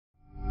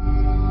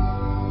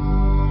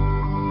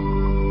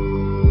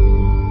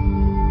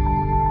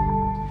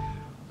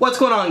What's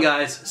going on,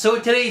 guys? So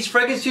today's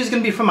fragrance review is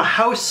going to be from a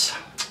house.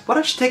 Why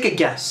don't you take a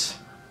guess?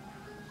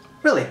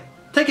 Really,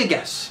 take a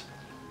guess.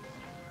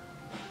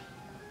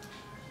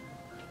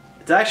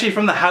 It's actually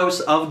from the house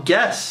of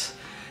Guess.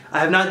 I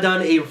have not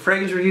done a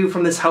fragrance review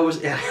from this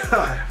house.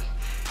 I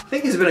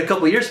think it's been a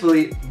couple of years,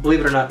 believe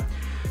it or not.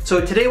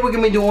 So today we're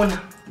going to be doing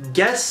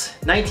Guess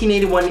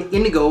 1981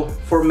 Indigo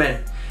for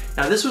Men.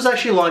 Now this was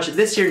actually launched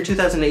this year in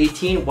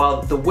 2018,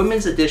 while the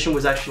women's edition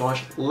was actually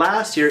launched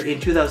last year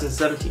in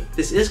 2017.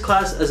 This is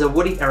classed as a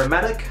woody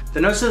aromatic. The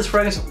notes of this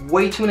fragrance,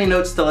 way too many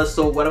notes to list,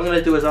 so what I'm going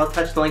to do is I'll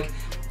attach the link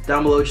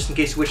down below just in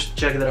case you wish to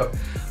check that out.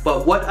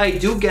 But what I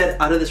do get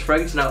out of this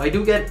fragrance, now I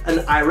do get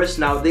an iris.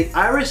 Now the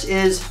iris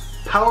is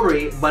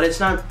powdery, but it's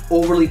not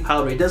overly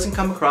powdery. It doesn't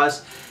come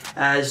across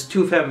as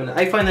too feminine.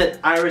 I find that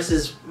iris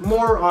is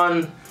more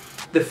on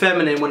the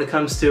feminine when it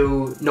comes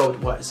to note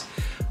wise.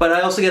 But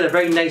I also get a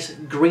very nice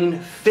green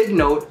fig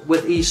note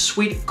with a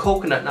sweet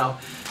coconut. Now,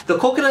 the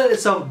coconut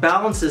itself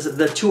balances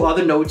the two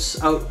other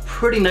notes out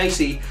pretty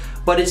nicely,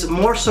 but it's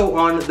more so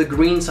on the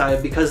green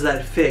side because of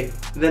that fig.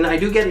 Then I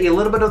do get a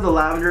little bit of the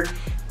lavender,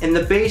 and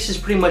the base is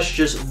pretty much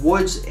just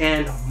woods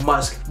and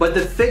musk. But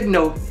the fig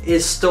note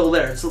is still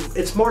there.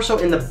 It's more so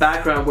in the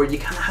background where you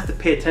kind of have to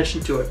pay attention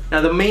to it.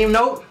 Now the main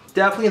note,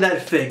 definitely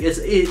that fig.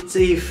 It's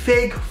a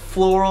fig,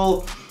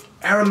 floral,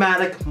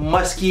 aromatic,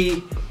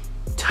 musky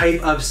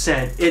type of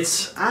scent.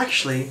 It's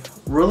actually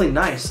really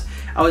nice.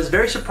 I was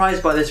very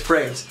surprised by this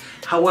fragrance.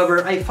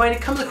 However, I find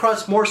it comes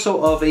across more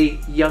so of a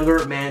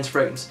younger man's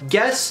fragrance.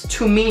 Guess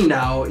to me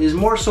now is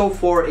more so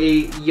for a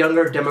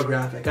younger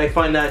demographic. I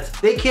find that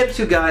they cater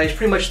to guys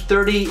pretty much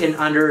 30 and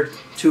under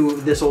to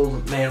this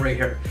old man right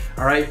here.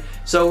 Alright,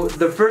 so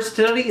the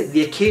versatility,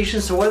 the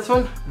occasions to wear this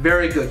one,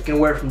 very good. You can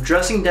wear it from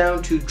dressing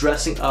down to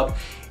dressing up,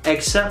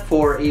 except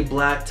for a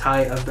black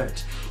tie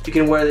event. You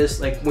can wear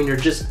this like when you're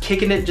just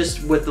kicking it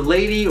just with the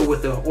lady or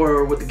with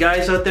the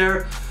guys out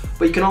there,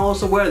 but you can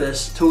also wear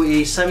this to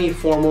a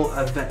semi-formal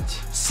event.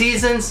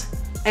 Seasons,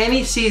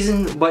 any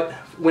season but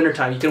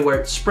wintertime. You can wear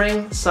it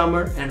spring,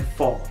 summer, and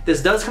fall.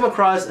 This does come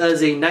across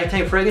as a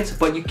nighttime fragrance,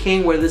 but you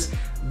can wear this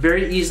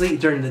very easily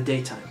during the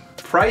daytime.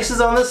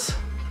 Prices on this,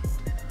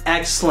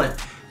 excellent.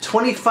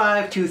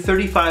 $25 to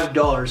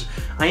 $35.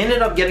 I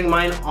ended up getting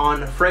mine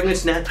on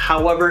FragranceNet.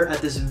 However, at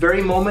this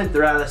very moment,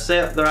 they're out of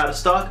sale, they're out of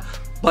stock.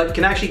 But you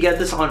can actually get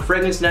this on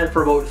FragranceNet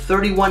for about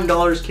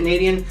 $31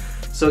 Canadian.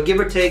 So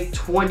give or take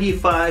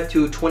 $25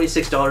 to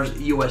 $26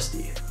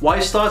 USD.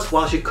 Wife's thoughts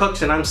while she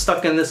cooks and I'm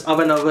stuck in this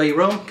oven of a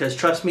room, because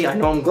trust me, I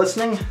know I'm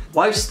glistening.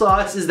 Wife's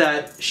thoughts is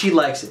that she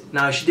likes it.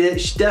 Now she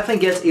definitely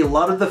gets a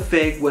lot of the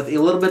fig with a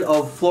little bit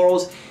of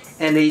florals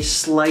and a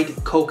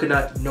slight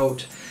coconut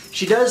note.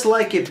 She does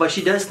like it, but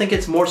she does think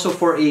it's more so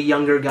for a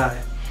younger guy.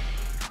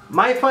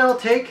 My final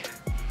take,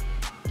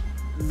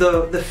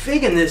 the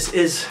fig in this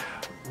is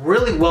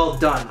really well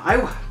done.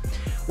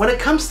 When it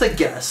comes to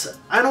Guess,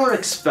 I don't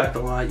expect a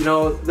lot. You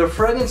know, the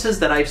fragrances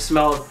that I've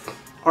smelled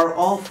are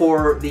all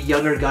for the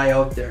younger guy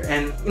out there.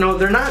 And, you know,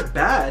 they're not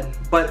bad,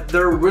 but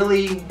they're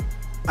really,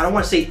 I don't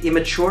want to say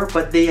immature,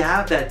 but they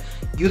have that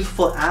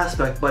youthful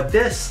aspect. But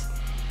this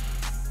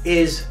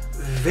is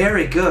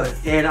very good,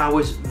 and I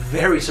was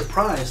very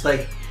surprised.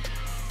 Like,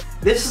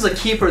 this is a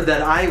keeper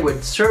that I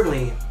would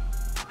certainly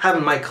have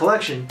in my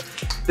collection.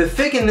 The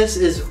fig in this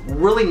is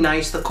really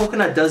nice. The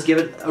coconut does give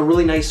it a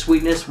really nice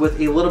sweetness with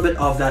a little bit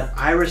of that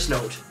iris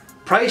note.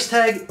 Price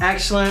tag,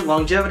 excellent.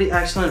 Longevity,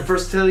 excellent.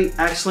 Versatility,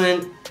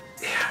 excellent.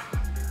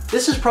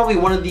 This is probably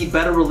one of the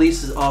better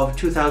releases of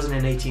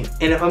 2018.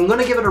 And if I'm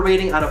gonna give it a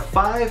rating out of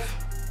 5,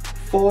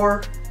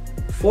 4,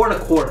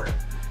 4.25,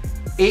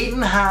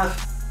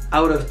 8.5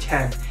 out of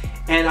 10.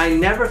 And I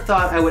never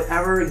thought I would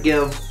ever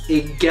give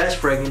a Guess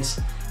fragrance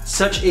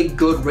such a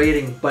good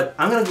rating, but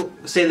I'm gonna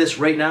say this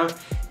right now.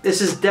 This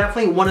is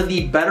definitely one of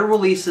the better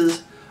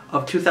releases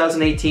of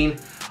 2018.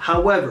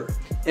 However,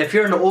 if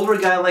you're an older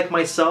guy like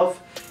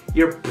myself,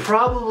 you're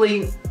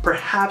probably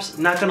perhaps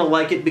not gonna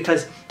like it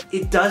because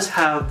it does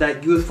have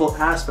that youthful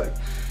aspect.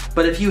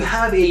 But if you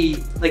have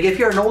if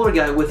you're an older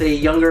guy with a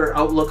younger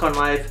outlook on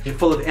life, you're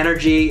full of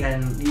energy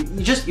and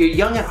you're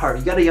young at heart,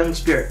 you got a young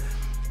spirit,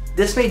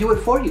 this may do it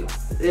for you.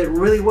 It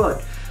really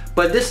would.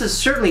 But this is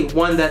certainly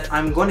one that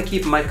I'm going to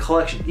keep in my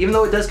collection. Even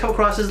though it does come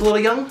across as a little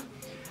young,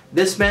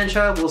 this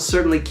man-child will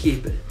certainly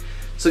keep it.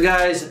 So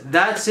guys,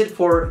 that's it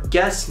for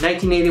Guess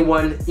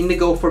 1981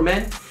 Indigo for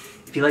Men.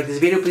 If you like this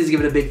video, please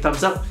give it a big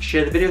thumbs up,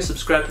 share the video,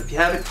 subscribe if you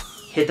haven't,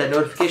 hit that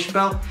notification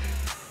bell.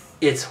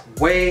 It's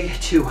way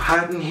too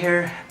hot in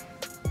here.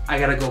 I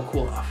gotta go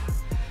cool off.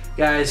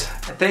 Guys,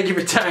 thank you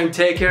for your time,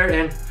 take care,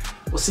 and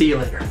we'll see you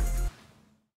later.